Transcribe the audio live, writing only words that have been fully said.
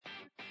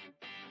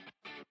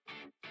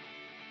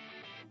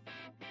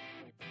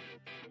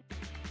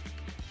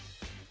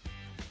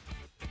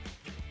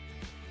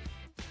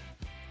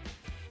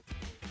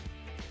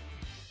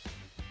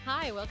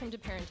Hi, welcome to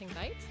Parenting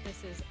Bites.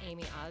 This is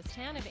Amy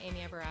Oztan of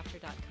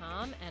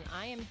amyeverafter.com, and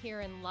I am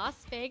here in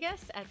Las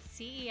Vegas at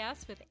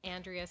CES with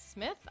Andrea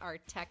Smith, our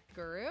tech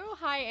guru.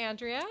 Hi,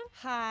 Andrea.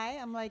 Hi,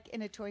 I'm like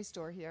in a toy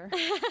store here.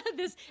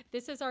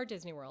 This is our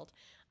Disney World.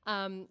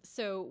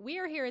 So we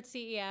are here at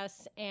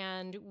CES,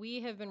 and we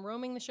have been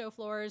roaming the show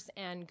floors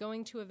and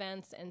going to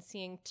events and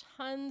seeing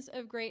tons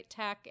of great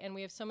tech, and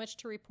we have so much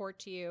to report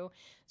to you.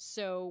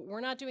 So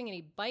we're not doing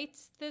any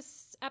bites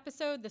this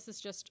episode. This is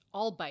just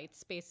all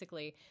bites,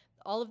 basically.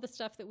 All of the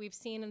stuff that we've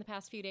seen in the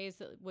past few days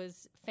that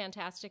was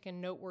fantastic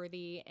and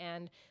noteworthy,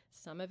 and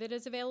some of it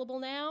is available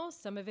now,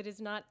 some of it is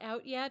not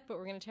out yet, but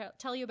we're going to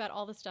tell you about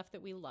all the stuff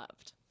that we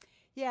loved.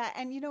 Yeah,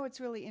 and you know what's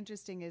really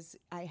interesting is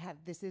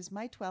this is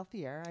my 12th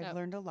year. I've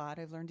learned a lot.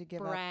 I've learned to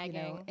give up,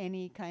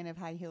 any kind of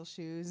high heel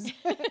shoes,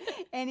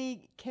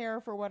 any care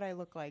for what I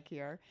look like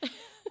here.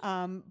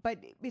 But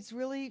it's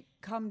really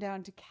come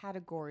down to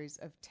categories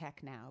of tech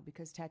now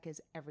because tech is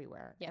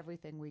everywhere,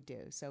 everything we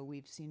do. So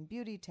we've seen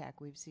beauty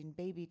tech, we've seen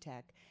baby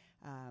tech,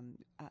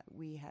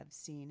 we have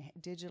seen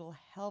digital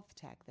health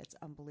tech that's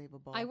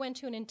unbelievable. I went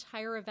to an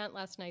entire event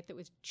last night that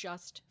was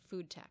just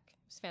food tech.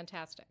 It was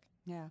fantastic.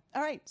 Yeah.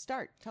 All right,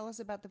 start. Tell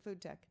us about the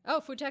food tech. Oh,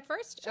 food tech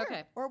first? Sure.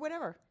 Okay. Or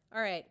whatever.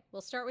 All right.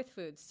 We'll start with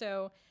food.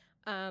 So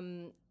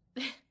the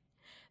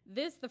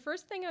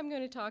first thing I'm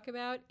going to talk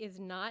about is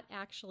not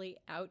actually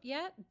out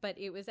yet, but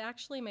it was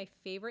actually my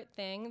favorite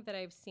thing that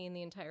I've seen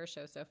the entire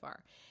show so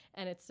far.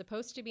 And it's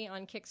supposed to be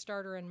on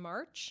Kickstarter in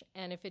March.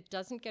 And if it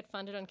doesn't get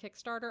funded on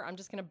Kickstarter, I'm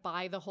just going to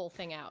buy the whole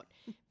thing out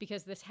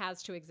because this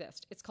has to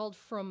exist. It's called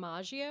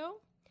Fromaggio,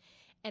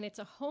 and it's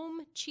a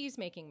home cheese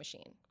making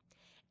machine.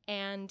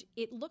 And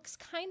it looks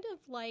kind of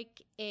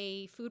like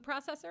a food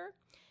processor,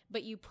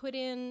 but you put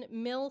in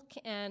milk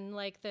and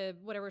like the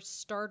whatever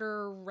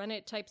starter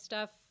rennet type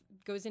stuff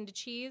goes into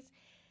cheese.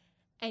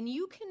 And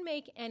you can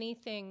make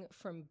anything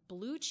from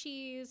blue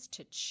cheese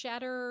to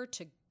cheddar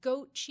to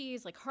goat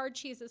cheese, like hard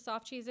cheeses,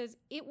 soft cheeses.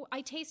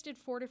 I tasted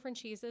 4 different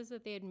cheeses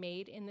that they had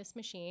made in this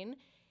machine.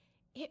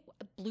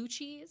 Blue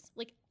cheese,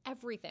 like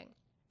everything.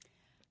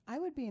 I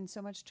would be in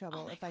so much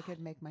trouble if I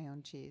could make my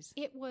own cheese.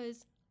 It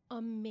was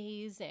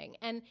amazing.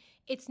 And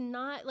it's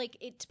not like,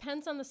 it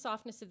depends on the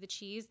softness of the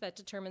cheese that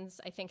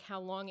determines, I think, how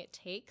long it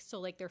takes. So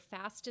like their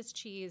fastest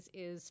cheese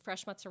is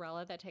fresh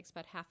mozzarella. That takes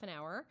about half an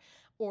hour.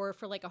 Or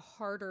for like a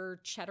harder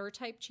cheddar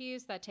type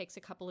cheese, that takes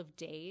a couple of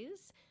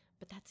days.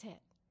 But that's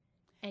it.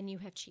 And you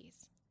have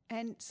cheese.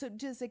 And so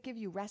does it give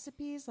you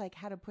recipes, like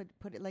how to put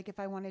it, like if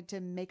I wanted to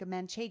make a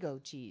manchego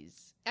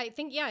cheese? I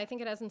think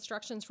it has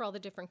instructions for all the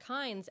different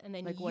kinds, and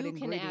then like you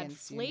can add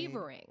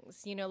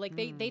flavorings.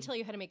 They tell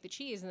you how to make the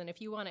cheese, and then if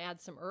you want to add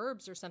some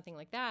herbs or something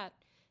like that,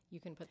 you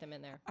can put them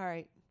in there. All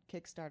right,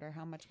 Kickstarter,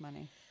 how much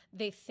money?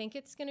 They think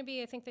it's going to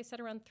be, I think they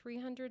said around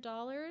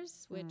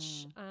 $300,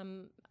 which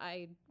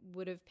I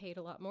would have paid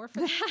a lot more for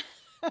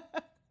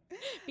that.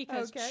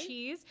 Because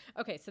cheese.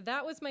 Okay, so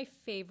that was my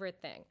favorite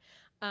thing.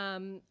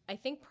 I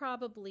think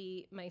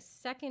probably my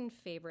second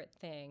favorite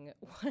thing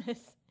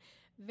was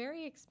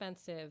very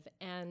expensive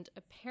and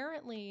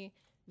apparently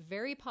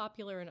very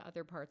popular in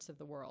other parts of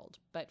the world,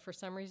 but for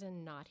some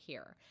reason not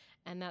here.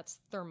 And that's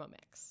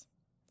Thermomix.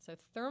 So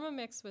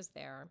Thermomix was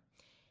there.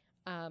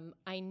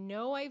 I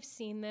know I've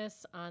seen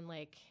this on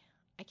I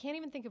can't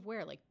even think of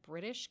where, like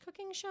British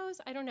cooking shows?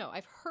 I don't know.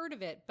 I've heard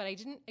of it, but I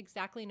didn't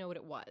exactly know what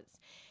it was.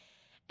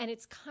 And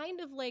it's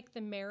kind of like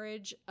the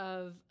marriage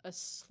of a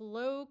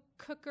slow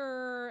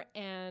cooker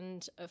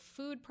and a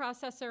food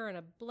processor and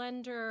a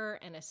blender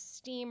and a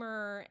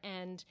steamer,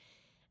 and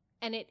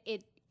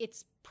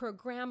it's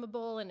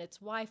programmable and it's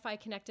Wi-Fi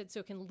connected, so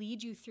it can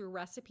lead you through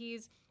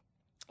recipes.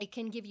 It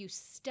can give you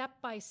step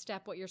by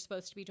step what you're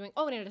supposed to be doing.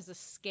 Oh, and it has a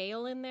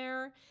scale in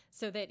there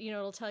so that,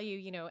 it'll tell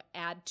you,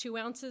 add 2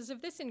 ounces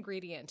of this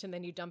ingredient, and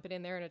then you dump it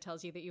in there and it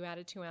tells you that you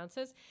added 2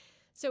 ounces.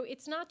 So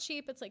it's not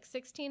cheap. It's like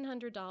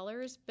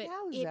 $1,600,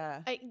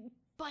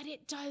 but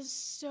it does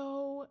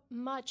so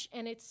much,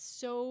 and it's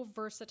so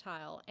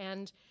versatile.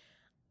 And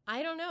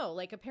I don't know,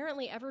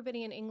 apparently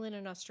everybody in England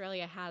and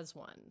Australia has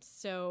one.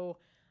 So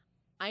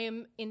I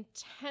am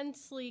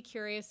intensely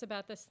curious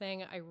about this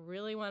thing. I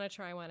really want to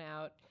try one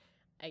out.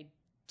 I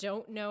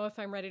don't know if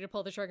I'm ready to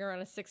pull the trigger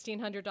on a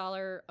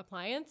 $1,600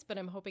 appliance, but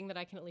I'm hoping that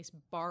I can at least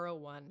borrow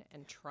one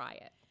and try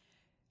it.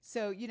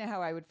 So you know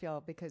how I would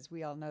feel, because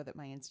we all know that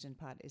my Instant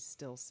Pot is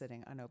still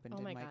sitting unopened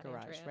in my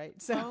garage, Andrea.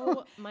 right? So,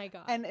 oh my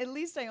God. And at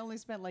least I only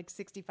spent like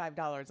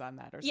 $65 on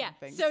that or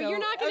something. So you're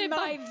not going to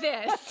buy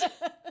this.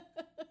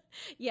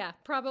 Yeah,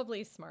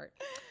 probably smart.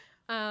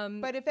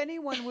 But if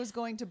anyone was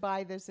going to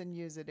buy this and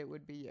use it, it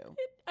would be you.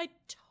 I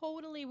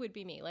totally would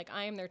be me.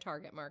 I am their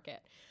target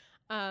market.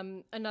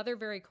 Another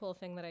very cool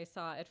thing that I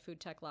saw at Food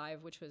Tech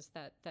Live, which was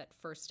that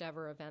first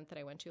ever event that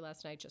I went to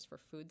last night just for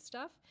food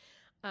stuff.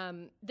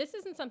 This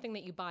isn't something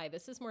that you buy.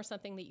 This is more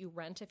something that you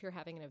rent if you're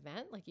having an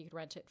event. Like you could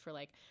rent it for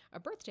a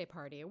birthday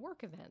party, a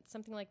work event,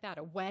 something like that,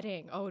 a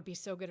wedding. Oh, it'd be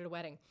so good at a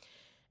wedding.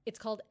 It's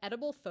called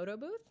Edible Photo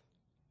Booth,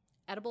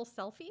 Edible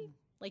Selfie.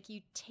 You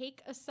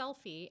take a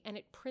selfie and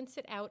it prints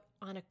it out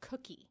on a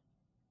cookie.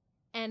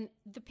 And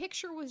the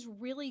picture was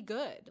really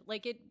good.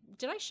 Like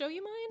did I show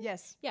you mine?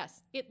 Yes.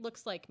 Yes. It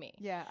looks like me.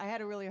 Yeah. I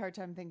had a really hard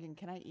time thinking,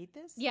 can I eat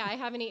this? Yeah, I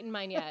haven't eaten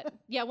mine yet.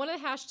 Yeah. One of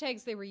the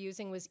hashtags they were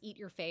using was eat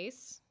your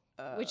face,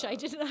 which I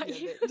did not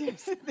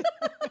use.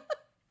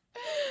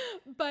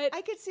 But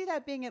I could see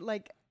that being at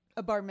like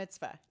a bar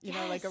mitzvah, you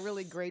know, like a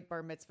really great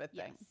bar mitzvah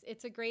thing. Yes.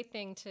 It's a great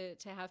thing to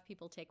have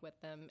people take with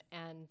them.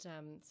 And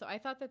so I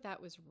thought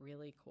that was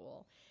really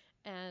cool.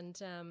 And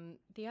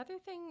the only other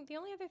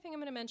thing I'm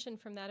going to mention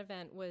from that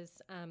event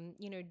was,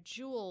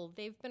 Jewel,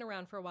 they've been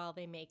around for a while.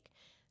 They make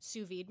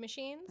sous vide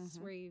machines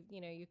where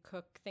you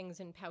cook things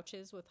in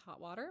pouches with hot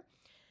water.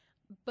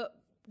 But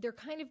they're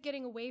kind of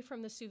getting away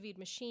from the sous vide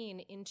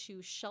machine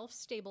into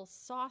shelf-stable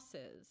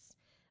sauces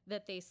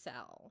that they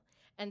sell.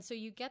 And so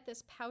you get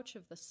this pouch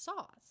of the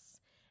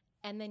sauce,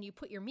 and then you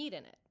put your meat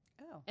in it.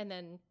 Oh. And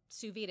then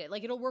sous vide it.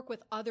 Like, it'll work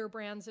with other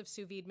brands of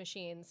sous vide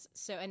machines.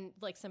 So, and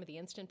like some of the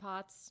Instant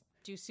Pots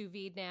do sous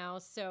vide now.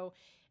 So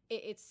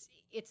it's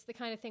the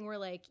kind of thing where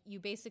like you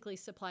basically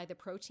supply the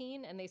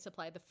protein and they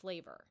supply the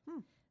flavor.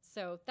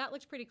 So that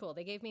looks pretty cool.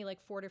 They gave me like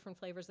 4 different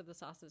flavors of the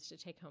sauces to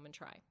take home and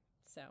try.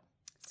 So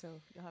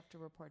you'll have to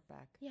report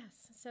back.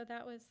 Yes. So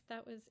that was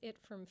it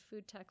from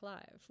Food Tech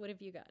Live. What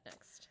have you got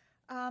next?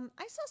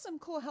 I saw some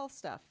cool health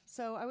stuff.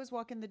 So I was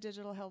walking the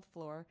digital health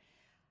floor.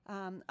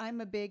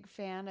 I'm a big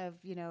fan of,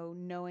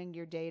 knowing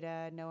your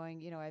data,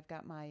 knowing, I've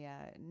got my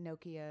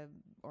Nokia,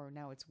 or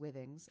now it's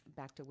Withings,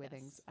 back to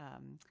Withings,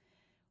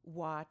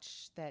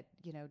 watch that,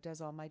 does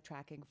all my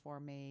tracking for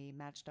me,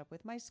 matched up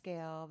with my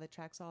scale that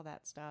tracks all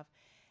that stuff.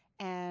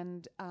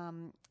 And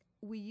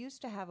we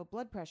used to have a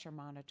blood pressure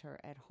monitor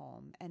at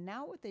home. And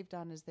now what they've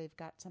done is they've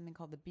got something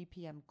called the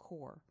BPM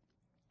Core.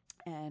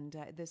 And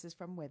this is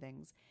from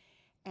Withings.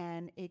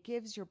 And it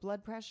gives your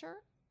blood pressure.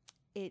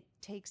 It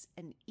takes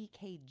an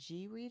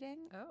EKG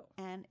reading,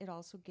 and it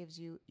also gives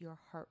you your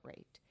heart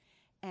rate.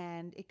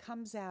 And it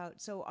comes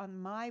out, so on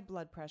my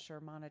blood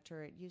pressure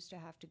monitor, it used to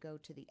have to go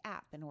to the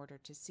app in order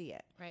to see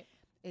it. Right.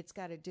 It's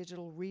got a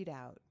digital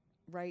readout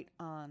right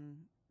on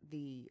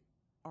the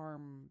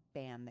arm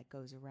band that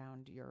goes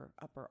around your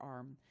upper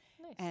arm.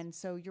 Nice. And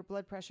so your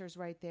blood pressure's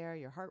right there,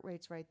 your heart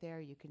rate's right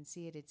there, you can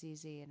see it, it's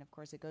easy, and of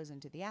course it goes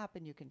into the app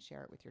and you can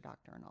share it with your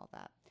doctor and all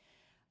that.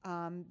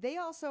 They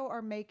also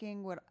are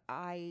making what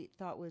I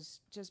thought was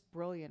just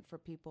brilliant for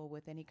people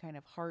with any kind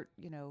of heart,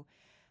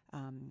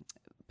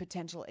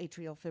 potential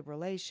atrial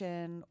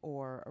fibrillation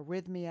or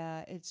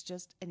arrhythmia. It's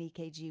just an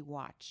EKG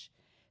watch.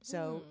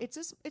 So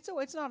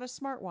it's not a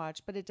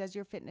smartwatch, but it does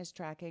your fitness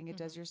tracking. It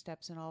does your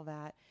steps and all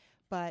that.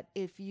 But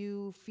if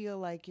you feel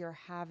like you're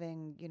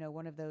having,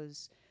 one of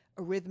those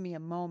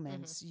arrhythmia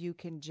moments, you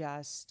can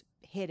just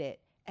hit it.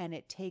 And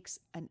it takes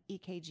an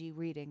EKG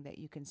reading that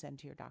you can send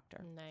to your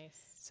doctor. Nice.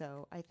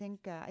 So I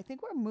think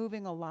we're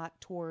moving a lot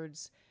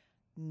towards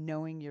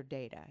knowing your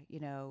data.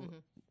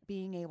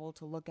 Being able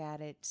to look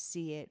at it,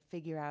 see it,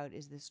 figure out,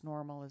 is this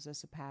normal? Is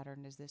this a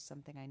pattern? Is this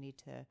something I need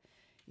to,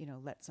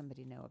 let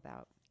somebody know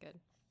about? Good.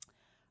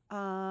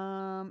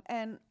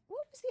 And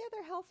what was the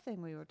other health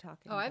thing we were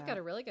talking about? Oh, I've got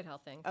a really good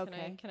health thing.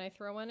 Okay. Can I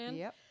throw one in?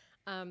 Yep.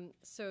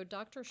 So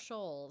Dr.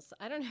 Scholl's,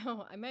 I don't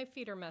know, my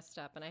feet are messed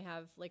up and I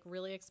have like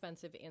really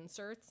expensive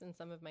inserts in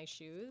some of my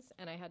shoes,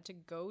 and I had to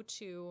go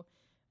to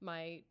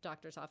my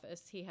doctor's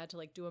office. He had to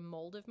like do a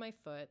mold of my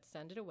foot,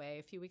 send it away.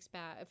 A few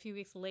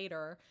weeks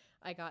later,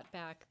 I got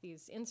back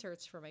these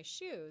inserts for my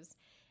shoes,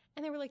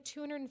 and they were like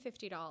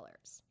 $250.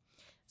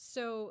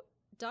 So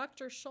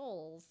Dr.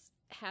 Scholl's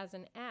has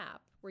an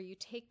app where you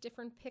take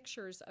different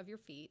pictures of your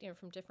feet,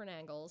 from different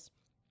angles.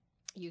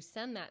 You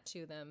send that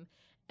to them,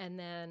 and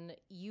then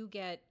you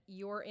get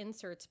your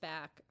inserts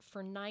back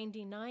for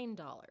 $99,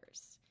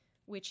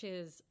 which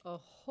is a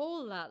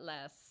whole lot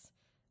less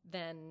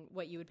than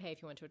what you would pay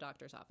if you went to a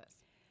doctor's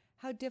office.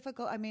 How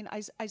difficult? I mean,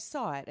 I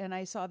saw it, and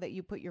I saw that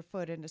you put your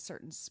foot in a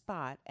certain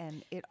spot,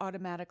 and it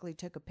automatically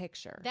took a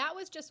picture. That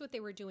was just what they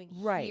were doing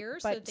right. here,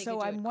 but, so that they could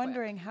do I'm it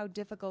wondering quick. How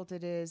difficult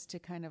it is to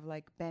kind of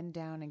like bend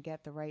down and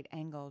get the right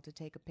angle to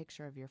take a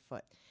picture of your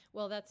foot.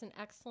 Well, that's an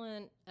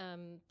excellent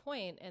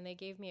point, and they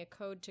gave me a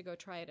code to go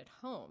try it at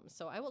home.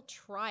 So I will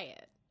try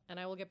it, and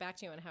I will get back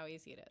to you on how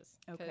easy it is.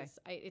 Because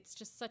it's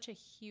just such a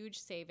huge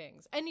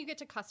savings. And you get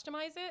to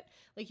customize it.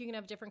 Like, you can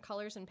have different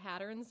colors and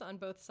patterns on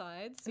both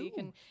sides. So you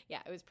can,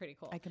 it was pretty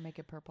cool. I can make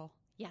it purple.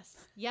 Yes.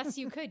 Yes,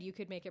 you could. You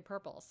could make it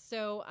purple.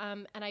 So,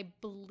 and I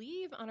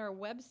believe on our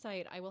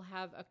website, I will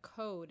have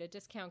a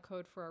discount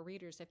code for our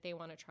readers if they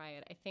want to try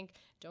it. I think,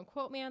 don't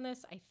quote me on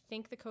this, I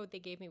think the code they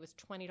gave me was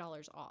 $20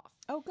 off.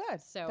 Oh,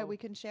 good. So that we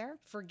can share?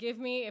 Forgive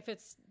me if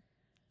it's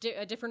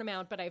a different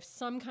amount, but I have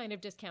some kind of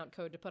discount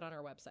code to put on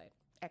our website.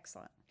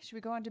 Excellent. Should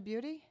we go on to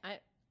beauty? I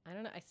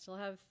don't know. I still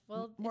have,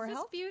 more is this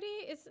health? beauty?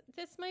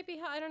 This might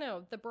be, I don't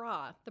know, the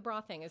bra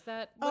thing. Is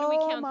that, what do we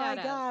count that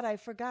as? Oh my God, I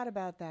forgot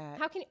about that.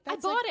 How can I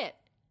bought it.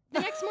 The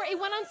next morning, it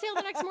went on sale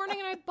the next morning,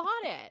 and I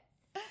bought it.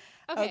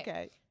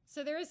 Okay.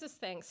 So there is this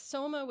thing.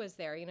 Soma was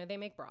there. They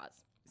make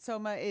bras.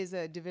 Soma is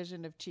a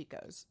division of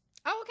Chico's.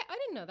 Oh, okay. I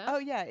didn't know that. Oh,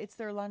 yeah. It's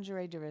their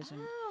lingerie division.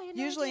 Oh, I had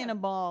no Usually idea.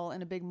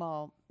 in a big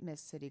mall, Miss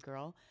City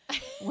Girl.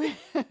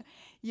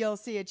 you'll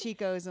see a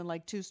Chico's, and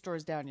like 2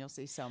 stores down, you'll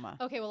see Soma.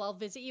 Okay, well, I'll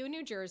visit you in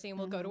New Jersey, and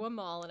we'll go to a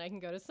mall, and I can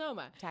go to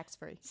Soma.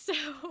 Tax-free.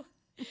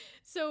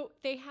 So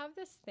they have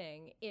this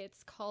thing.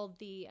 It's called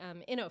the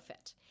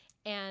InnoFit,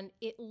 and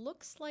it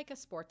looks like a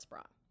sports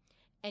bra.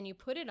 And you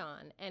put it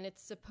on, and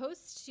it's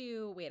supposed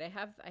to, wait, I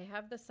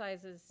have the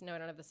sizes. No, I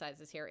don't have the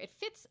sizes here. It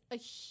fits a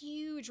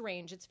huge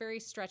range. It's very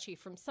stretchy,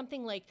 from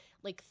something like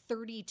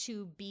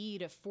 32B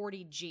to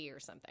 40G or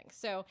something.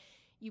 So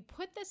you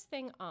put this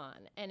thing on,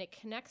 and it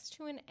connects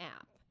to an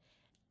app,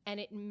 and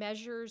it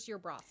measures your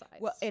bra size.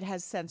 Well, it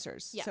has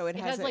sensors. Yes, so it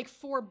has like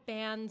 4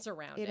 bands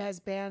around it. It has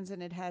bands,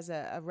 and it has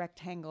a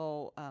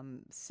rectangle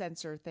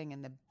sensor thing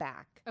in the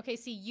back. Okay,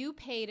 see, you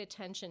paid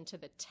attention to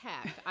the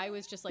tech. I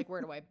was just like,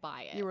 where do I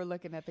buy it? You were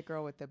looking at the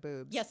girl with the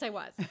boobs. Yes, I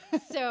was.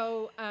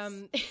 So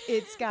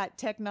it's got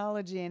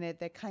technology in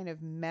it that kind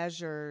of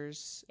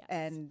measures,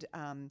 and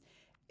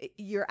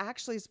you're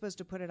actually supposed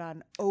to put it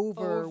on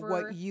over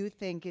what you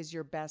think is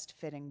your best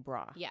fitting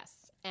bra. Yes.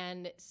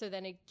 And so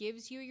then it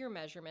gives you your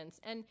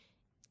measurements. And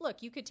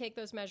look, you could take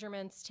those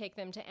measurements, take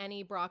them to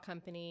any bra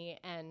company,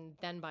 and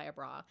then buy a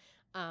bra.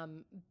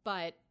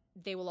 But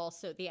they will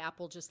also, the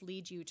app will just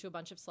lead you to a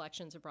bunch of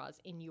selections of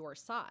bras in your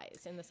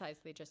size, in the size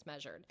they just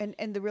measured.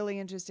 And the really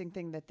interesting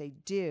thing that they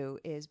do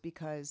is,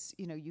 because,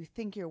 you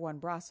think you're one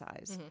bra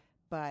size,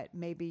 but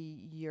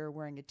maybe you're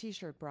wearing a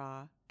t-shirt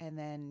bra, and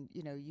then,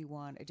 you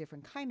want a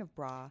different kind of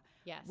bra,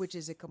 which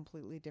is a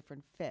completely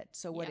different fit.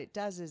 So what it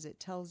does is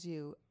it tells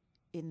you,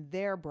 in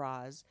their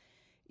bras,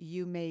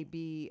 you may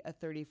be a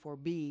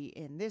 34B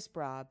in this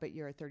bra, but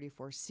you're a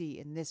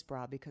 34C in this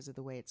bra because of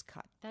the way it's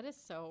cut. That is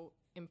so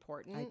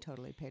important. I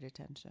totally paid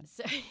attention.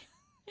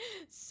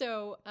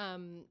 So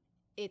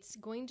it's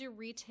going to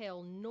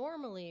retail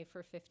normally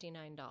for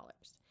 $59,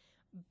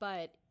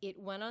 but it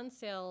went on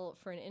sale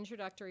for an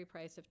introductory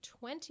price of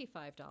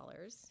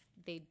 $25.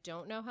 They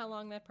don't know how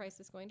long that price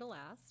is going to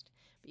last,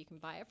 but you can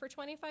buy it for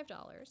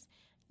 $25.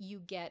 You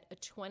get a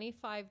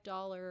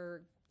 $25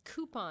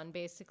 coupon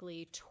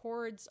basically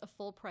towards a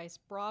full price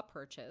bra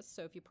purchase.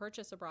 So if you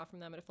purchase a bra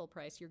from them at a full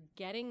price, you're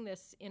getting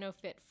this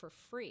InnoFit for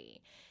free.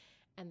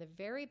 And the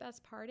very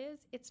best part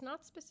is, it's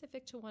not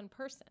specific to one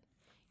person.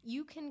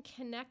 You can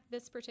connect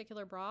this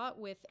particular bra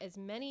with as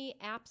many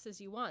apps as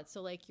you want.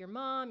 So like your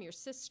mom, your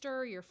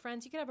sister, your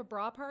friends, you could have a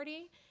bra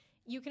party.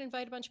 You can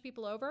invite a bunch of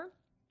people over.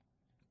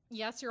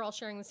 Yes, you're all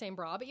sharing the same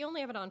bra, but you only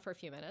have it on for a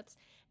few minutes.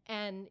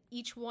 And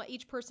each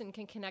person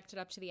can connect it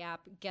up to the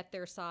app, get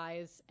their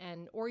size,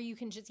 or you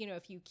can just,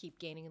 if you keep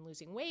gaining and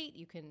losing weight,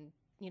 you can,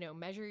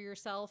 measure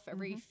yourself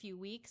every few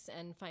weeks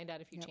and find out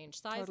if you change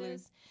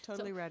sizes.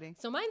 Totally ready.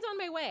 So mine's on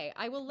my way.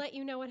 I will let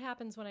you know what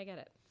happens when I get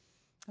it.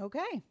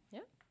 Okay.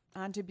 Yeah.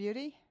 On to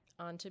beauty?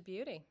 On to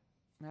beauty.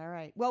 All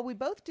right. Well, we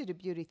both did a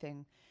beauty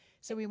thing.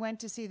 So we went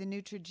to see the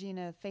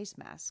Neutrogena face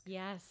mask.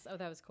 Yes. Oh,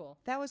 that was cool.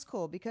 That was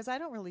cool, because I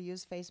don't really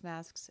use face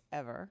masks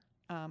ever.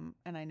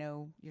 And I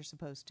know you're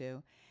supposed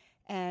to.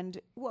 And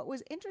what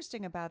was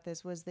interesting about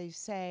this was they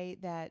say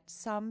that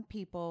some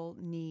people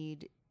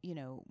need,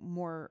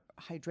 more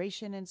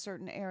hydration in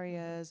certain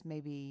areas,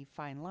 maybe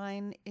fine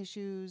line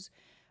issues,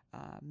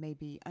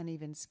 maybe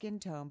uneven skin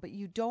tone, but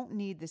you don't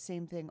need the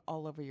same thing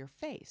all over your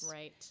face.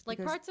 Right.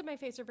 Like parts of my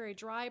face are very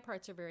dry,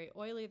 parts are very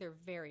oily. They're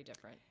very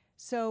different.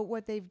 So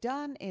what they've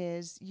done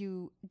is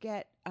you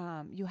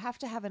have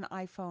to have an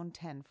iPhone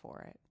 10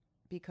 for it,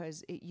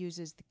 because it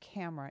uses the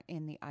camera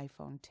in the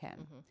iPhone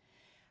 10,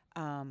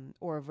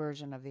 or a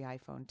version of the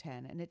iPhone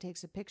 10. And it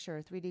takes a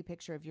 3D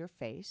picture of your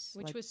face.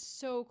 Which was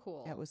so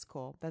cool. That was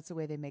cool. That's the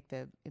way they make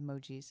the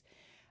emojis.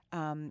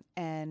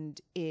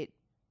 And it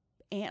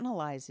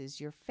analyzes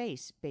your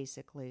face,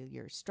 basically,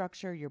 your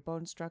structure, your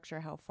bone structure,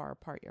 how far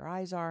apart your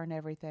eyes are and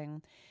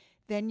everything.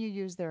 Then you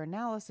use their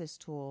analysis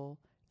tool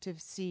to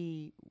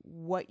see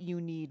what you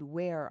need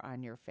where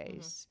on your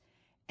face.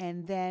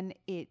 And then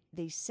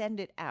they send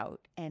it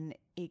out, and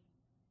it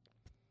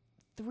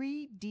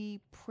 3D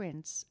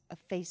prints a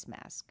face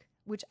mask,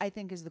 which I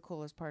think is the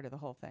coolest part of the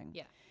whole thing.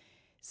 Yeah.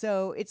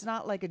 So it's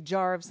not like a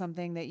jar of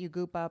something that you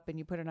goop up and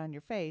you put it on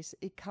your face.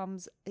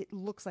 It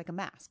looks like a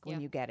mask when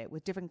you get it,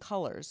 with different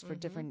colors for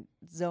different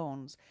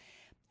zones.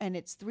 And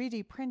it's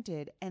 3D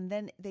printed, and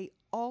then they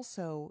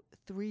also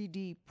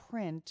 3D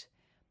print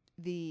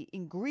the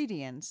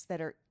ingredients that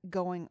are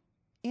going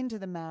into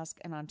the mask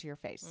and onto your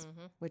face,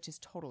 which is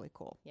totally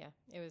cool. Yeah,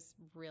 it was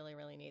really,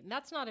 really neat. And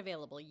that's not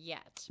available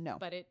yet. No.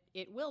 But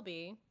it will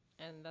be,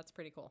 and that's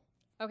pretty cool.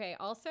 Okay,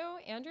 also,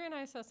 Andrea and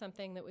I saw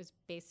something that was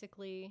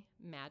basically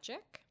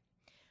magic.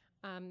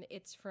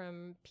 It's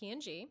from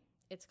P&G.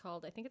 It's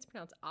called, I think it's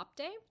pronounced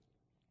Opte.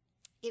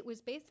 It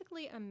was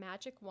basically a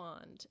magic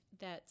wand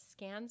that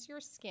scans your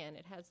skin.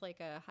 It has like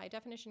a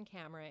high-definition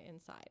camera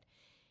inside.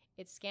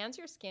 It scans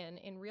your skin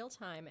in real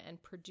time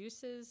and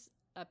produces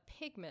a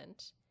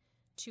pigment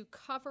to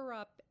cover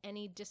up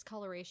any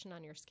discoloration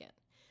on your skin.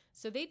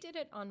 So they did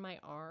it on my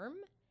arm,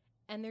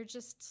 and they're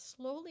just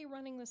slowly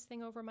running this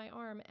thing over my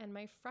arm, and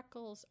my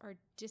freckles are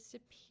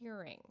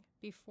disappearing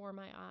before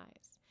my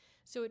eyes.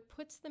 So it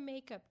puts the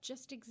makeup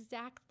just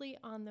exactly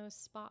on those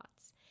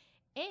spots.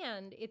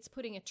 And it's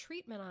putting a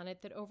treatment on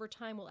it that over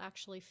time will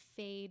actually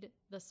fade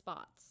the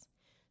spots.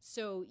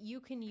 So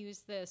you can use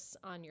this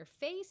on your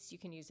face, you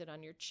can use it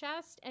on your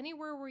chest,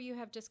 anywhere where you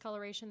have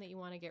discoloration that you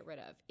want to get rid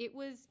of. It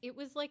was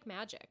like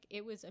magic.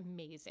 It was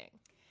amazing.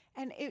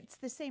 And it's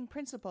the same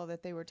principle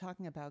that they were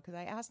talking about, because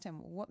I asked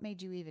him, what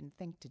made you even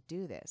think to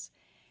do this?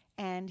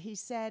 And he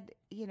said,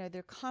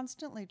 they're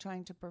constantly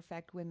trying to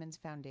perfect women's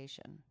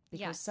foundation,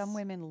 because some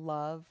women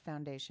love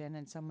foundation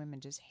and some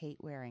women just hate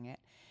wearing it.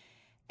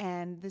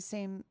 And the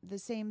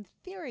same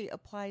theory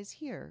applies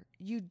here.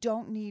 You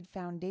don't need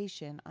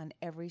foundation on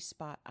every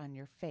spot on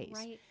your face.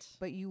 Right.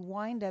 But you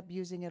wind up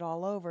using it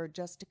all over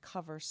just to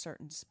cover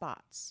certain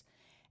spots.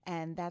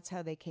 And that's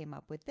how they came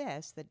up with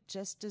this, that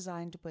just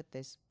designed to put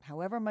this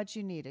however much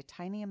you need, a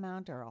tiny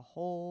amount or a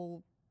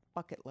whole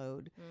bucket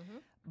load,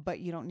 but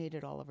you don't need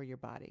it all over your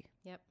body.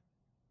 Yep.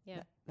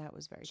 Yeah. That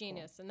was very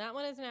genius. cool. And that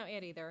one isn't out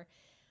yet either.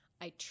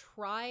 I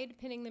tried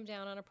pinning them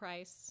down on a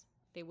price.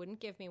 They wouldn't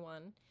give me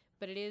one.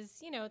 But it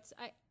is, it's,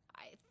 I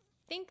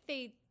think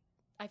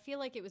I feel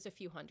like it was a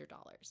few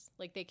 $100s.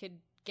 Like they could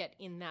get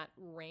in that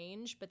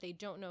range, but they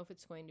don't know if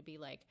it's going to be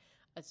like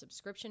a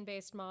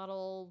subscription-based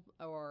model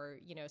or,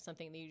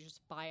 something that you just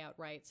buy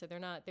outright. So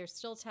they're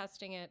still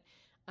testing it.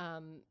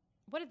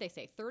 What did they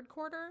say? Third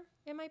quarter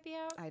it might be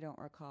out? I don't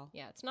recall.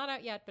 Yeah, it's not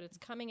out yet, but it's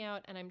coming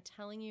out. And I'm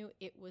telling you,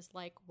 it was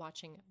like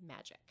watching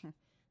magic.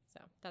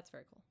 So that's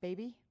very cool.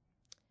 Baby?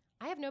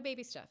 I have no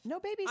baby stuff. No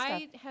baby stuff.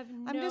 I have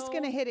no I'm just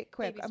going to hit it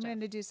quick. baby I'm stuff.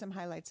 going to do some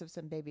highlights of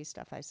some baby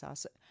stuff I saw.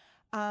 So,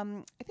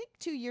 I think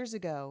 2 years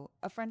ago,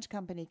 a French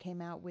company came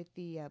out with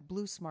the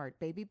Blue Smart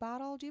baby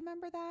bottle. Do you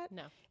remember that?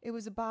 No. It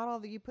was a bottle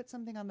that you put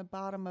something on the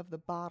bottom of the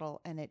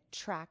bottle and it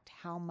tracked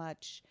how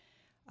much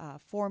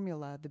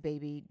formula the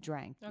baby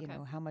drank. Okay.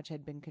 How much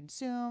had been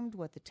consumed,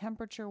 what the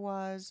temperature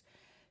was.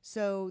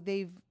 So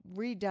they've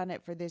redone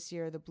it for this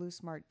year, the Blue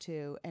Smart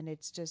 2, and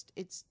it's just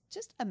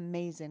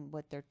amazing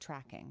what they're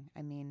tracking.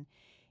 I mean,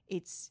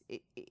 it's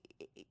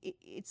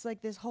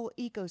like this whole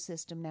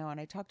ecosystem now.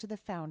 And I talked to the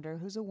founder,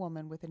 who's a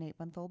woman with an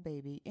 8-month-old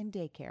baby in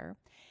daycare,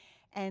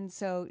 and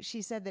so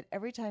she said that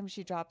every time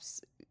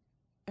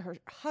her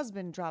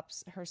husband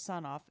drops her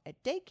son off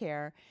at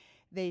daycare,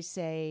 they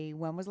say,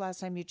 "When was the last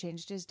time you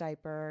changed his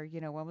diaper?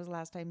 When was the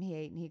last time he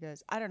ate?" And he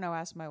goes, "I don't know.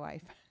 Ask my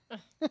wife."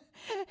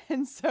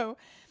 And so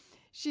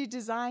she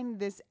designed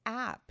this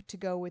app to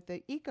go with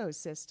the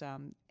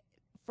ecosystem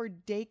for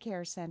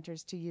daycare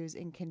centers to use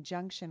in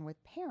conjunction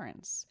with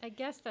parents. I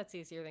guess that's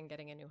easier than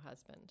getting a new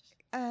husband.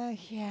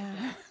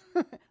 Yeah.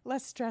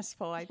 Less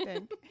stressful, I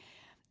think.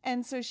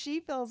 And so she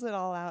fills it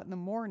all out in the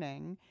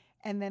morning.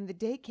 And then the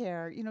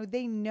daycare,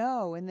 they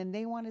know, and then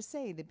they want to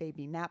say the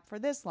baby napped for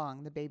this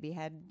long, the baby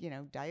had,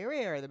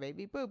 diarrhea, or the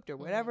baby pooped, or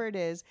whatever it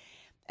is.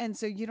 And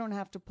so you don't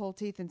have to pull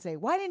teeth and say,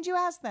 "Why didn't you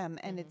ask them?"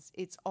 And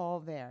it's all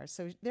there.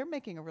 So they're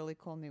making a really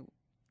cool new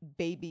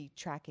baby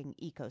tracking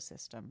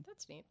ecosystem.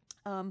 That's neat.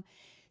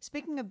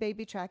 Speaking of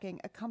baby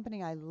tracking, a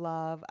company I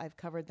love, I've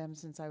covered them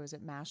since I was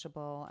at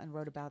Mashable and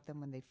wrote about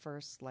them when they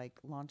first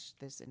launched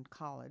this in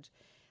college,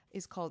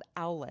 is called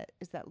Owlet.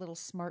 Is that little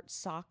smart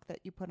sock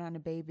that you put on a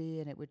baby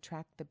and it would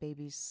track the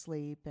baby's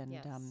sleep, and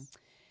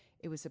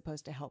it was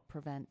supposed to help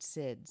prevent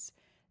SIDS.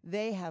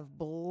 They have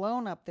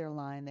blown up their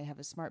line. They have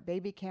a smart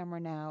baby camera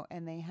now,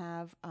 and they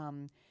have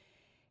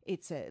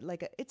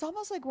it's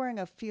almost like wearing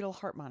a fetal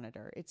heart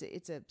monitor.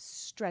 It's a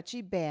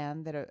stretchy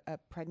band that a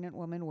pregnant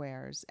woman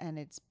wears, and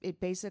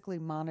it basically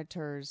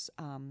monitors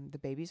the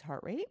baby's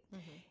heart rate.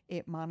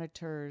 It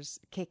monitors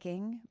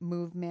kicking,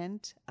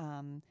 movement,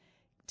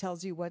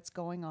 tells you what's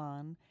going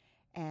on,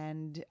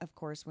 and of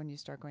course, when you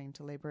start going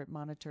into labor, it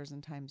monitors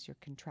and times your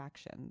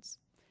contractions.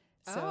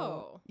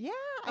 So, yeah.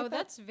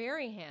 That's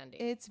very handy.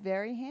 It's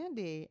very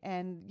handy.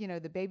 And,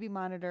 the baby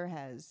monitor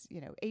has,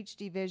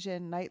 HD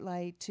vision,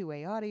 nightlight,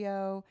 two-way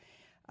audio,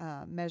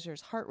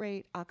 measures heart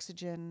rate,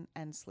 oxygen,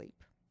 and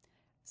sleep.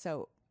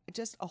 So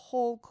just a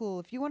whole cool,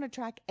 if you want to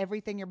track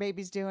everything your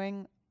baby's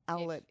doing,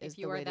 Owlet is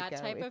the way to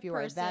go. If you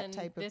are that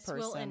type of person,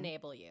 this will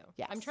enable you.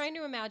 Yes. I'm trying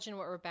to imagine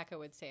what Rebecca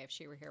would say if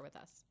she were here with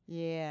us.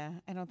 Yeah,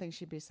 I don't think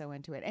she'd be so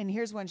into it. And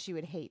here's one she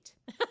would hate.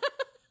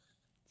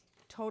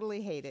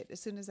 Totally hate it as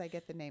soon as I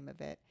get the name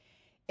of it.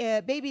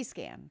 Baby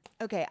scan.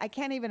 Okay, I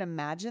can't even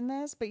imagine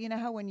this, but you know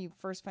how when you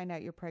first find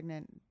out you're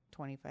pregnant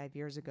 25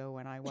 years ago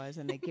when I was,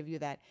 and they give you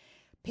that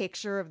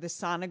picture of the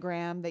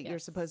sonogram that you're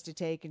supposed to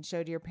take and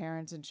show to your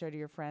parents and show to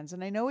your friends.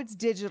 And I know it's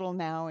digital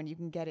now and you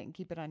can get it and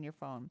keep it on your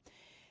phone.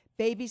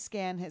 Baby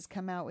Scan has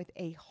come out with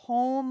a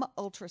home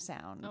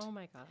ultrasound. Oh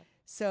my God.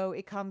 So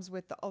it comes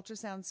with the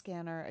ultrasound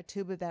scanner, a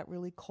tube of that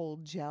really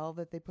cold gel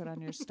that they put on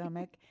your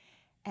stomach.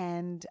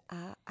 And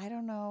I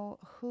don't know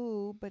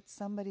who, but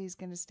somebody's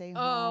going to stay home.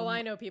 Oh,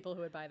 I know people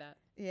who would buy that.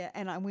 Yeah,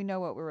 and we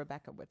know what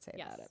Rebecca would say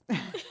about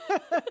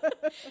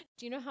it.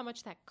 Do you know how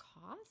much that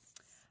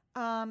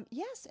costs?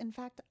 Yes, in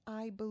fact,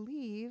 I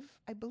believe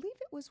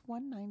it was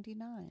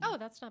 $199. Oh,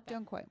 that's not bad.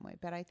 Don't quote me,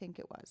 but I think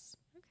it was.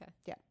 Okay.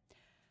 Yeah.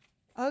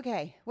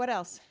 Okay, what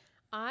else?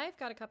 I've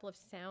got a couple of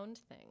sound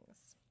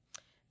things.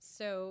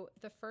 So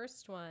the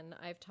first one,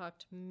 I've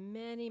talked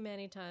many,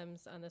 many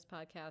times on this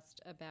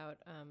podcast about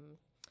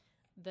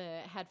the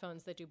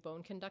headphones that do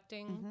bone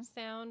conducting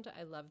sound.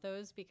 I love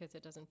those because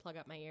it doesn't plug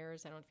up my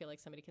ears. I don't feel like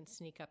somebody can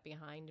sneak up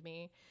behind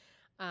me.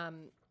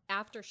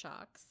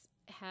 Aftershokz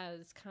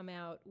has come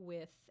out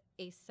with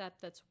a set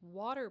that's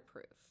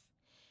waterproof.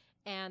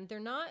 And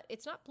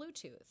it's not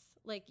Bluetooth.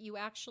 Like, you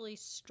actually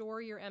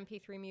store your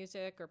MP3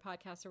 music or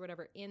podcasts or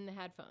whatever in the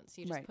headphones.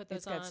 You just put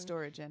those on. It's got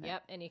storage in it.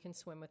 Yep, and you can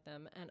swim with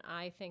them. And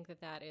I think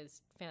that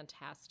is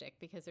fantastic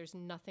because there's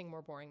nothing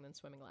more boring than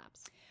swimming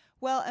laps.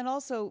 Well, and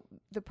also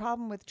the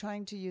problem with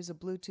trying to use a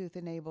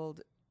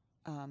Bluetooth-enabled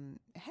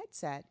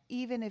headset,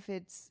 even if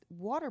it's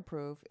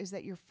waterproof, is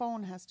that your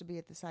phone has to be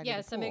at the side of the pool.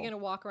 Yeah, somebody's going to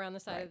walk around the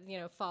side,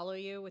 follow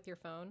you with your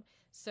phone.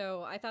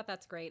 So I thought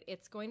that's great.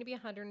 It's going to be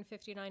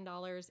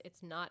 $159.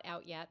 It's not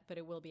out yet, but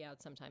it will be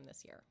out sometime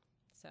this year.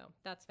 So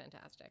that's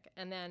fantastic.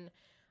 And then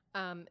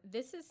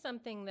this is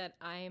something that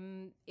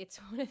it's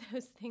one of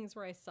those things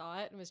where I saw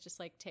it and was just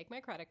like, take my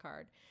credit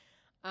card.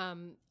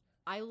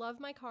 I love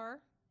my car.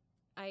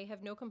 I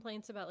have no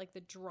complaints about like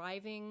the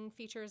driving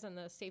features and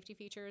the safety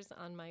features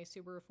on my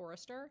Subaru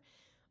Forester,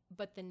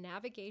 but the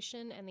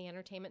navigation and the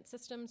entertainment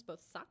systems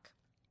both suck.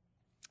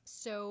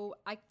 So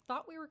I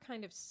thought we were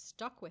kind of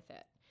stuck with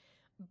it.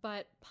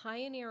 But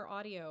Pioneer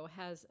Audio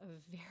has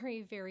a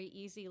very, very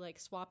easy like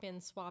swap in,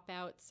 swap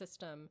out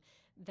system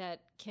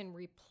that can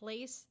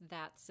replace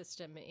that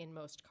system in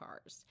most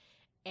cars.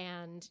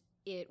 And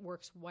it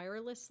works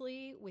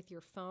wirelessly with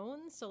your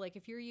phone. So like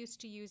if you're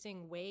used to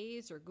using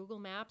Waze or Google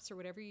Maps or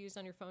whatever you use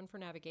on your phone for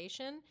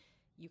navigation,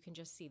 you can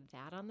just see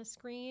that on the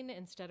screen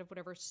instead of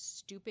whatever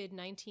stupid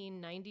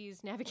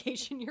 1990s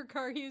navigation your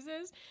car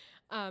uses.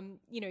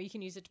 You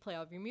can use it to play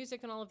all of your music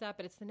and all of that,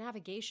 but it's the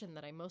navigation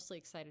that I'm mostly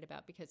excited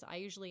about because I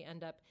usually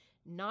end up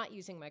not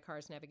using my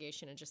car's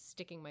navigation and just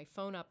sticking my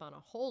phone up on a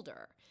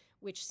holder,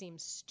 which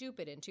seems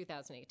stupid in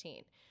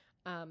 2018.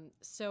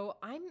 So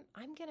I'm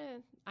gonna,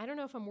 I don't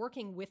know if I'm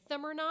working with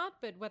them or not,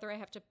 but whether I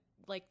have to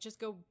like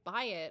just go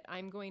buy it,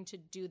 I'm going to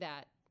do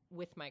that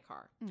with my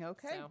car.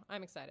 Okay. So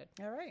I'm excited.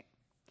 All right.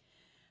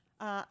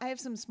 I have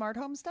some smart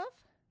home stuff.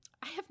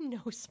 I have no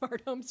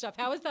smart home stuff.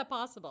 How is that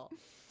possible?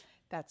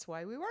 That's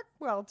why we work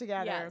well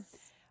together.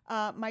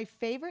 Yes. My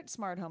favorite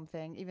smart home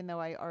thing, even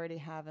though I already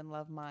have and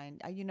love mine,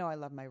 I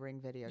love my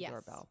Ring video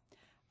doorbell.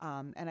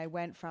 And I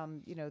went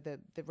from,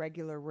 the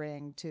regular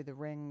Ring to the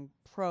Ring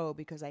Pro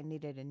because I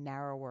needed a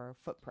narrower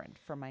footprint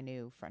for my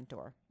new front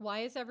door.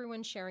 Why is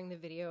everyone sharing the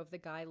video of the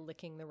guy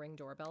licking the Ring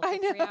doorbell for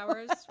 3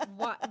 hours?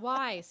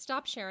 Why?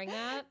 Stop sharing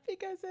that.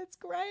 Because it's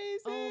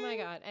crazy. Oh, my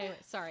God. Anyway,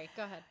 sorry.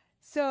 Go ahead.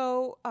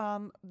 So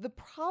the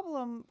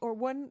problem or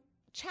one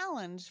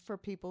challenge for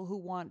people who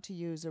want to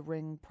use a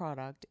Ring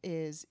product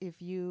is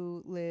if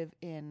you live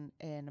in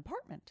an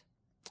apartment.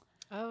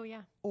 Oh,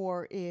 yeah.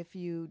 Or if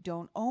you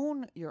don't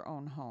own your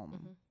own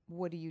home,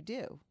 what do you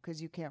do?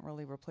 Because you can't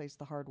really replace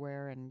the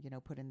hardware and,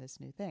 put in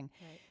this new thing.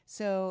 Right.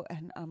 So,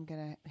 and I'm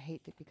going to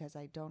hate it because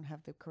I don't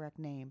have the correct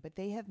name, but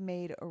they have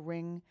made a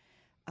Ring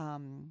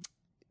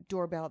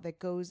doorbell that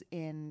goes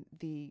in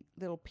the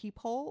little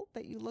peephole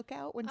that you look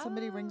out when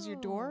somebody rings your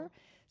door.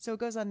 So it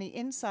goes on the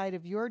inside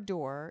of your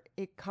door.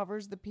 It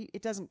covers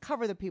it doesn't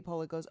cover the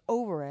peephole. It goes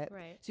over it.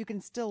 Right. So you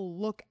can still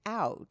look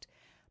out.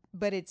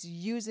 But it's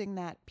using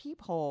that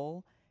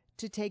peephole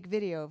to take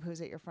video of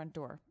who's at your front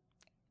door.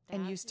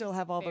 And you still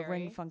have all the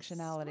Ring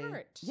functionality.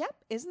 Smart. Yep.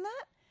 Isn't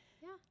that?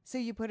 Yeah. So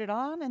you put it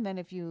on, and then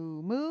if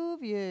you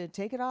move, you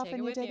take it off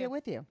and you take it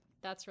with you.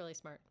 That's really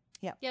smart.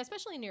 Yeah. Yeah,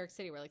 especially in New York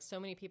City where like so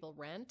many people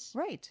rent.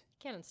 Right.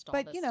 Can't install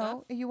but this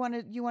stuff. stuff. you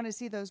want to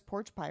see those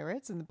porch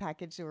pirates in the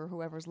package or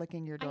whoever's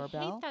licking your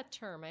doorbell. I hate that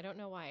term. I don't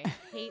know why. I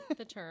hate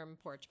the term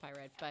porch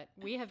pirate, but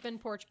we have been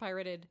porch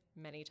pirated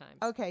many times.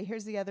 Okay,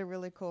 here's the other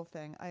really cool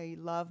thing. I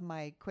love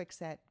my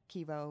Kwikset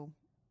Kivo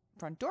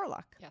front door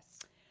lock. Yes.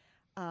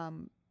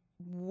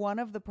 One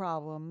of the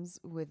problems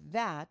with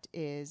that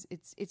is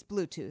it's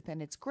Bluetooth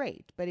and it's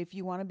great, but if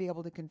you want to be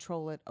able to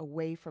control it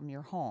away from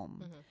your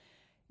home,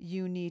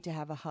 you need to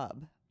have a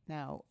hub.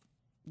 Now,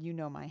 you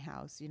know my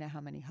house. You know how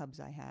many hubs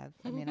I have.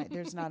 I mean,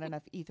 there's not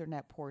enough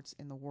Ethernet ports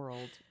in the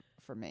world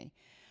for me.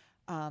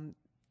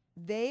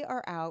 They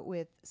are out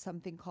with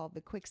something called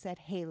the Kwikset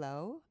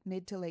Halo,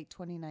 mid to late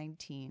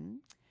 2019.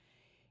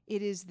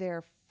 It is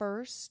their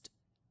first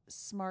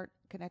smart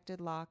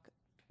connected lock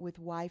with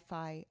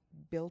Wi-Fi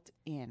built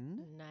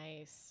in.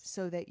 Nice.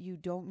 So that you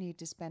don't need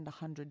to spend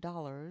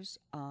 $100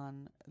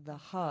 on the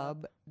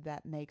hub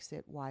that makes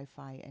it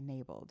Wi-Fi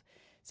enabled.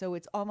 So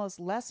it's almost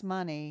less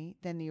money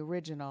than the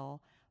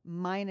original,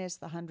 minus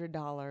the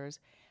 $100.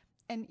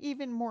 And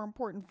even more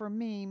important for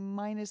me,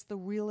 minus the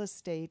real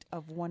estate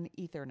of one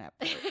Ethernet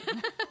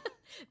port.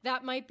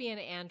 That might be an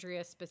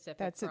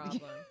Andrea-specific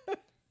problem.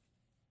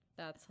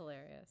 That's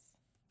hilarious.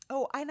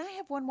 Oh, and I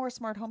have one more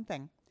smart home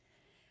thing.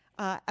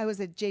 I was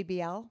at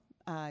JBL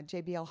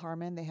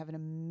Harmon. They have an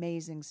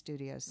amazing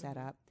studio set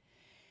up.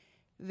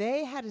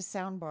 They had a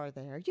sound bar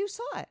there. You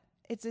saw it.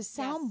 It's a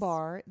sound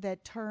bar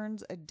that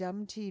turns a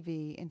dumb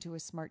TV into a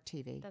smart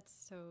TV. That's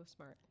so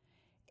smart.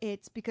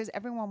 It's because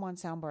everyone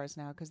wants sound bars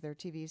now because their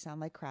TVs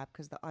sound like crap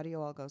because the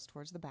audio all goes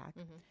towards the back.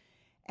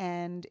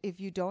 And if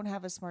you don't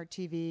have a smart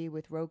TV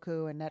with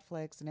Roku and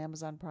Netflix and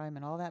Amazon Prime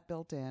and all that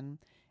built in,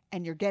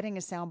 and you're getting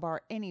a sound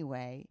bar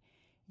anyway,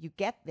 you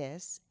get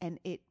this, and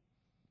it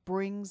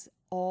brings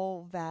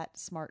all that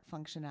smart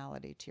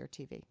functionality to your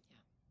TV.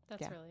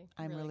 That's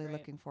I'm really great.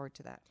 looking forward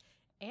to that.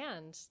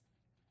 And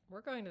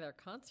we're going to their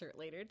concert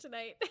later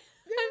tonight.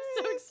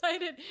 I'm so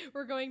excited.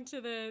 We're going to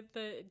the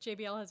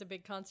JBL has a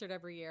big concert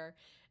every year.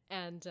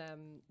 And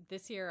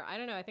this year, I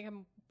don't know, I think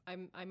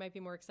I might be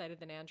more excited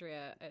than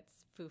Andrea. It's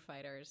Foo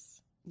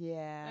Fighters.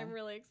 Yeah. I'm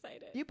really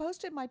excited. You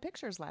posted my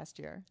pictures last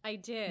year. I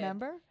did.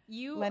 Remember?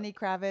 Lenny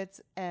Kravitz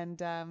and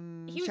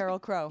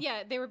Sheryl Crow.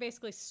 Yeah, they were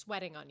basically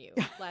sweating on you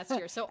last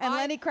year. So and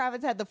Lenny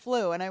Kravitz had the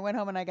flu, and I went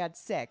home and I got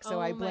sick, so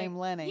I blame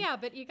Lenny. Yeah,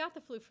 but you got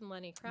the flu from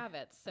Lenny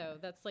Kravitz, so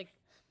that's like,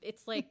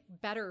 it's like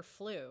better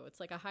flu. It's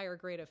like a higher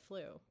grade of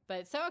flu.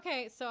 But so,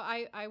 okay, so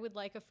I would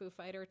like a Foo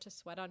Fighter to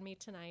sweat on me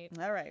tonight.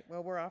 All right,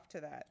 well, we're off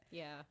to that.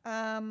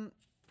 Yeah.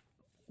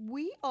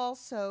 We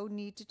also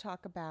need to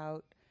talk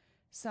about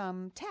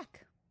some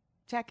tech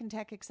and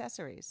tech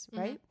accessories,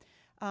 right?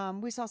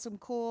 We saw some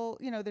cool,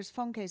 there's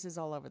phone cases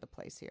all over the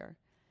place here.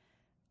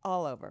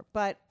 All over.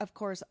 But, of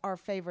course, our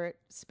favorite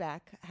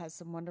Spec has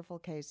some wonderful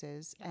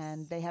cases,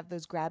 and they have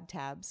those grab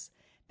tabs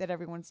that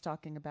everyone's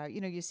talking about.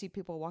 You see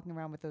people walking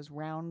around with those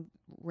round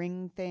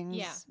ring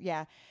things.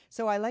 Yeah.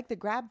 So I like the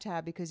grab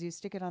tab because you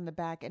stick it on the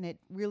back and it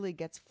really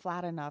gets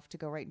flat enough to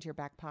go right into your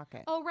back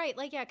pocket. Oh, right.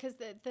 Like, yeah, because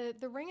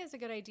the ring is a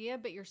good idea,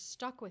 but you're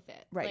stuck with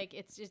it. Right. Like,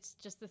 it's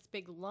just this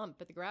big lump,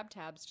 but the grab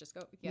tabs just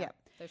go, they're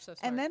so smart.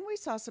 And then we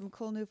saw some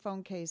cool new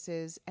phone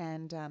cases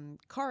and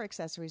car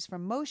accessories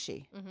from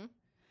Moshi. You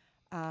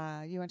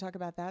want to talk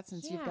about that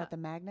since you've got the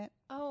magnet?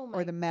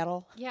 Or the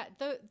metal? Yeah,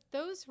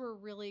 those were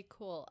really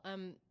cool.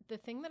 The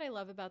thing that I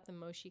love about the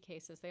Moshi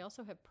cases, they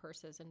also have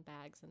purses and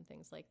bags and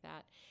things like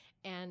that.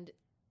 And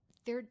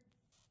they're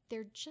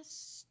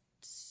just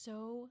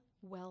so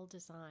well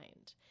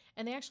designed.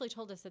 And they actually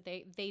told us that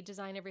they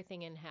design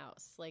everything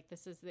in-house. Like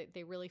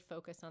they really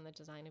focus on the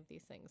design of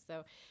these things.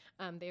 So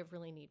they have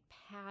really neat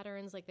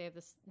patterns. Like they have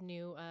this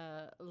new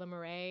Le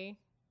Marais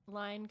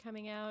line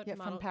coming out. Yeah,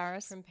 from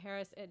Paris. From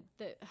Paris. And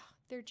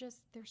they're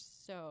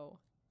so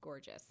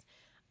gorgeous.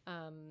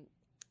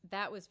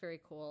 That was very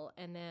cool.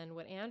 And then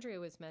what Andrea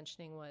was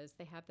mentioning was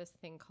they have this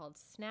thing called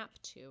Snap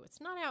 2.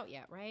 It's not out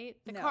yet, right?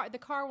 The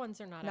car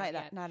ones are not out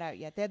yet. Not out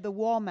yet. The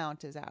wall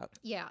mount is out.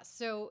 Yeah.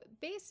 So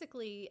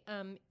basically,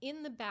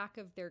 in the back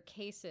of their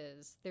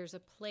cases, there's a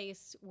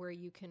place where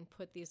you can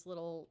put these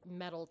little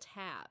metal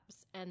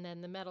tabs, and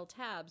then the metal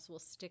tabs will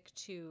stick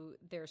to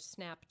their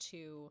Snap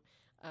 2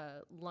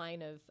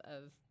 line of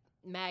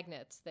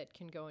magnets that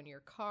can go in your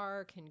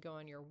car, can go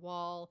on your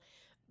wall.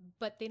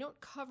 But they don't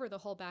cover the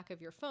whole back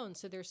of your phone,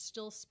 so there's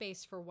still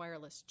space for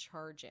wireless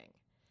charging.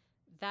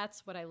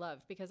 That's what I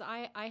love, because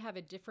I have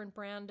a different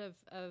brand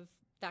of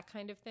that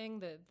kind of thing,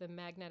 the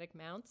magnetic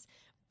mounts,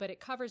 but it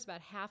covers about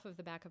half of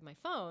the back of my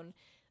phone,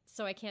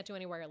 so I can't do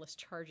any wireless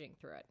charging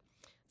through it.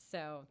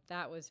 So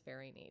that was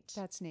very neat.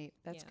 That's neat.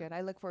 That's good.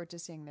 I look forward to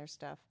seeing their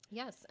stuff.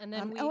 Yes, and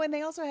then and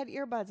they also had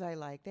earbuds I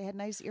like. They had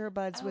nice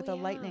earbuds with a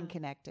lightning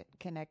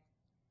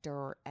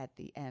connector at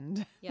the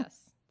end.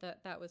 Yes,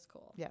 that was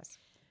cool. Yes.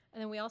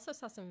 And then we also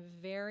saw some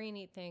very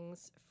neat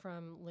things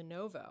from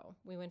Lenovo.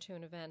 We went to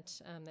an event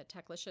that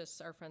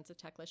Techlicious, our friends at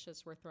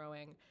Techlicious, were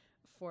throwing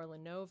for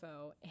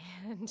Lenovo.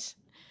 And,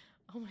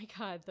 oh my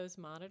God, those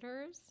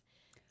monitors.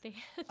 They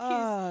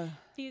had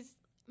these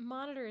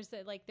monitors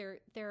that, like,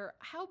 they're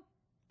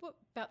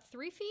about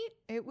 3 feet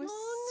It was,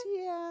 long,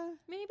 yeah.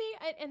 maybe?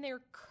 And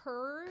they're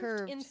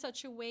curved in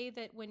such a way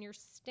that when you're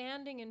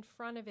standing in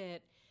front of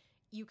it,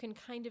 you can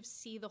kind of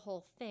see the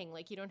whole thing.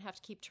 Like, you don't have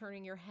to keep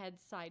turning your head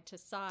side to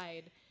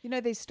side.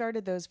 They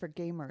started those for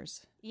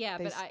gamers. Yeah,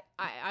 but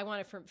I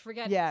want to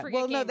forget. Yeah,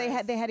 forget no,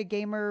 gamers. they had a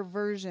gamer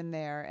version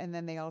there, and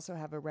then they also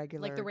have a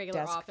regular, like the regular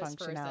desk Office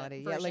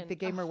functionality. version. Yeah, like the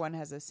gamer one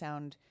has a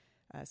sound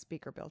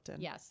speaker built in.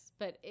 Yes,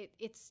 but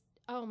it's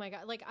oh my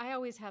God! Like, I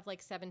always have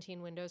like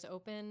 17 windows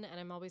open, and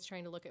I'm always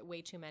trying to look at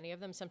way too many of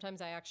them. Sometimes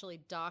I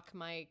actually dock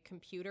my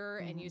computer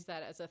and use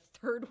that as a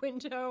third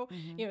window,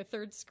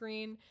 third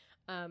screen.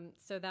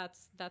 So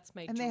that's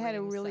my dream. And they had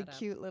a really setup.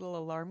 cute little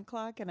alarm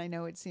clock, and I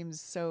know it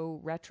seems so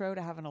retro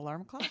to have an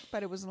alarm clock,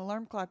 but it was an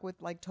alarm clock with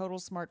like total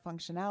smart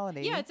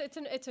functionality. Yeah,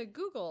 it's a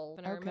Google,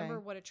 and I remember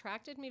what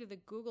attracted me to the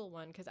Google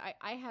one, because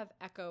I have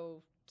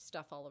Echo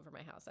stuff all over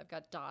my house. I've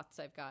got Dots,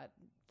 I've got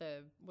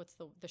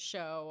the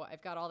show,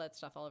 I've got all that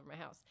stuff all over my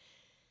house.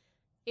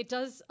 It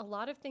does a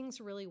lot of things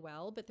really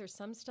well, but there's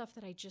some stuff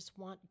that I just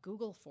want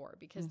Google for,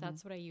 because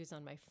that's what I use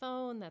on my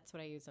phone. That's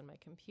what I use on my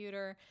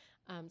computer.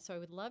 So I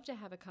would love to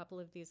have a couple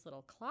of these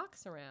little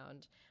clocks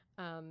around.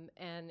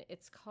 And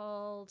it's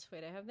called,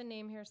 wait, I have the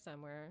name here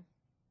somewhere.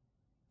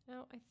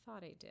 Oh, I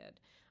thought I did.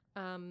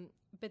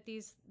 But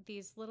these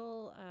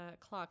little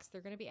clocks,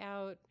 they're going to be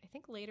out, I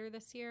think, later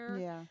this year.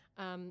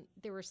 Yeah.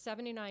 They were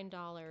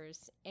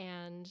 $79,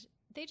 and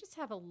they just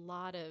have a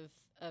lot of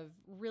of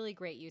really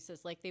great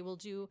uses. Like they will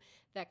do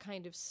that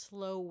kind of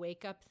slow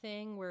wake up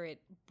thing where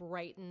it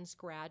brightens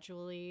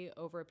gradually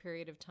over a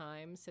period of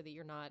time so that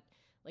you're not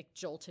like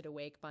jolted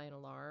awake by an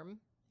alarm.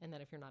 And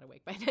then if you're not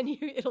awake by then,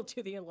 it'll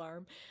do the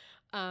alarm.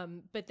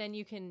 But then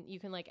you can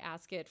like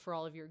ask it for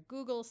all of your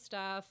Google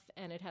stuff,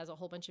 and it has a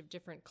whole bunch of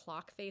different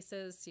clock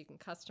faces, so you can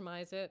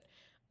customize it.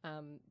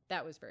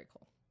 That was very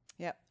cool.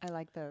 Yep, I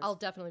like those. I'll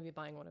definitely be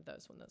buying one of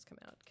those when those come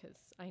out because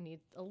I need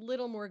a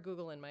little more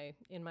Google in my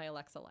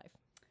Alexa life.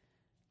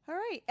 All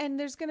right. And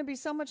there's going to be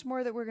so much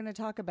more that we're going to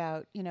talk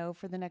about,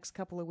 for the next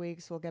couple of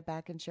weeks. We'll get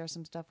back and share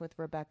some stuff with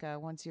Rebecca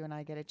once you and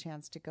I get a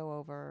chance to go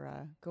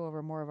over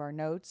more of our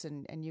notes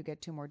and you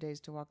get 2 more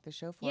days to walk the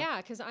show floor. Yeah,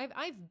 because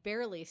I've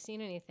barely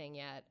seen anything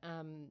yet.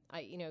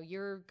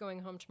 You're going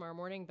home tomorrow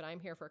morning, but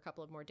I'm here for a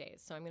couple of more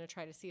days. So I'm going to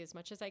try to see as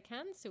much as I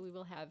can. So we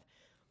will have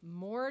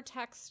more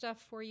tech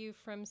stuff for you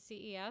from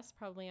CES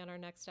probably on our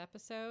next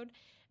episode.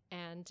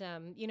 And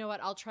you know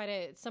what? I'll try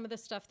to, some of the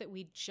stuff that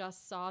we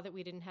just saw that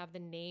we didn't have the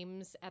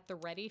names at the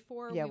ready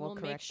for, we will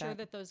make sure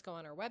that those go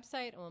on our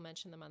website and we'll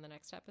mention them on the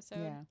next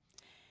episode. Yeah.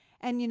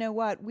 And you know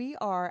what? We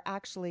are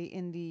actually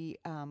in the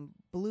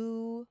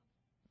Blue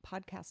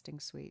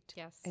podcasting suite.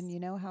 Yes. And you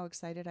know how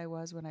excited I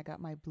was when I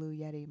got my Blue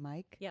Yeti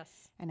mic?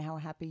 Yes. And how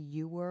happy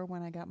you were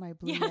when I got my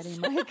Blue Yeti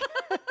mic?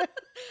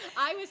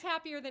 I was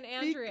happier than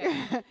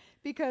Andrea.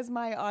 Because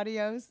my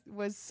audio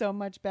was so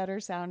much better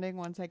sounding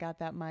once I got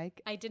that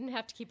mic. I didn't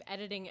have to keep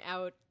editing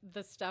out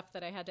the stuff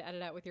that I had to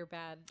edit out with your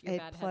bad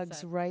It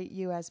plugs right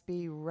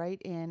USB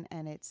right in,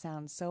 and it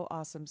sounds so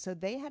awesome. So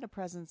they had a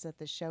presence at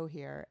the show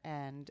here,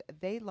 and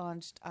they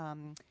launched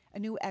a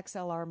new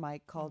XLR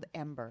mic called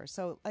Ember.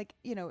 So,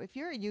 if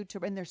you're a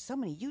YouTuber, and there's so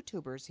many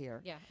YouTubers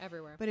here. Yeah,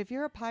 everywhere. But if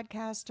you're a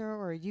podcaster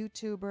or a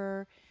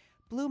YouTuber,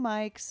 Blue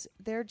mics,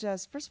 they're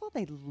just, first of all,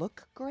 they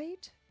look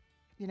great.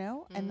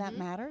 And that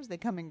matters. They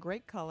come in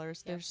great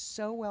colors. Yep. They're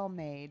so well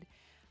made.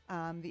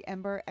 The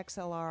Ember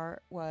XLR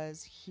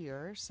was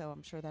here, so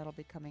I'm sure that'll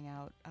be coming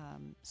out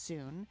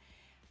soon.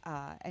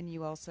 And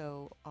you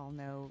also all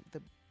know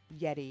the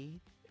Yeti.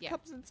 It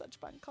comes in such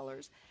fun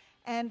colors.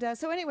 And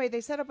so anyway,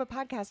 they set up a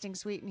podcasting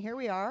suite, and here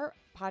we are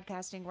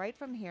podcasting right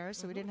from here,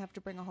 so we didn't have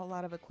to bring a whole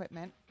lot of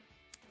equipment.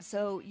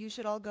 So you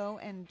should all go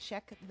and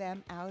check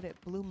them out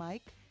at Blue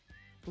Mic,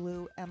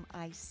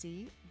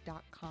 bluemic.com.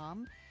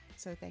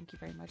 So thank you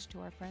very much to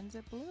our friends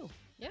at Blue.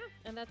 Yeah,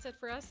 and that's it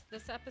for us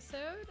this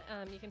episode.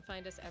 You can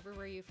find us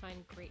everywhere you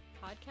find great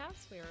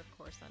podcasts. We are, of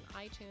course, on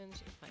iTunes.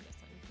 You can find us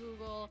on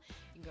Google.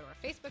 You can go to our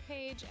Facebook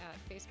page at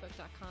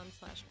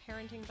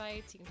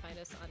facebook.com/parentingbites. You can find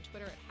us on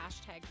Twitter at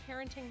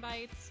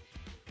 #parentingbites.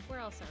 Where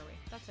else are we?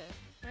 That's it,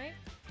 right?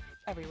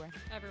 Everywhere.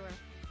 Everywhere.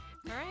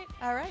 All right.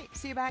 All right.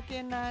 See you back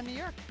in New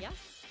York.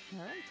 Yes. All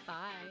right.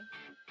 Bye.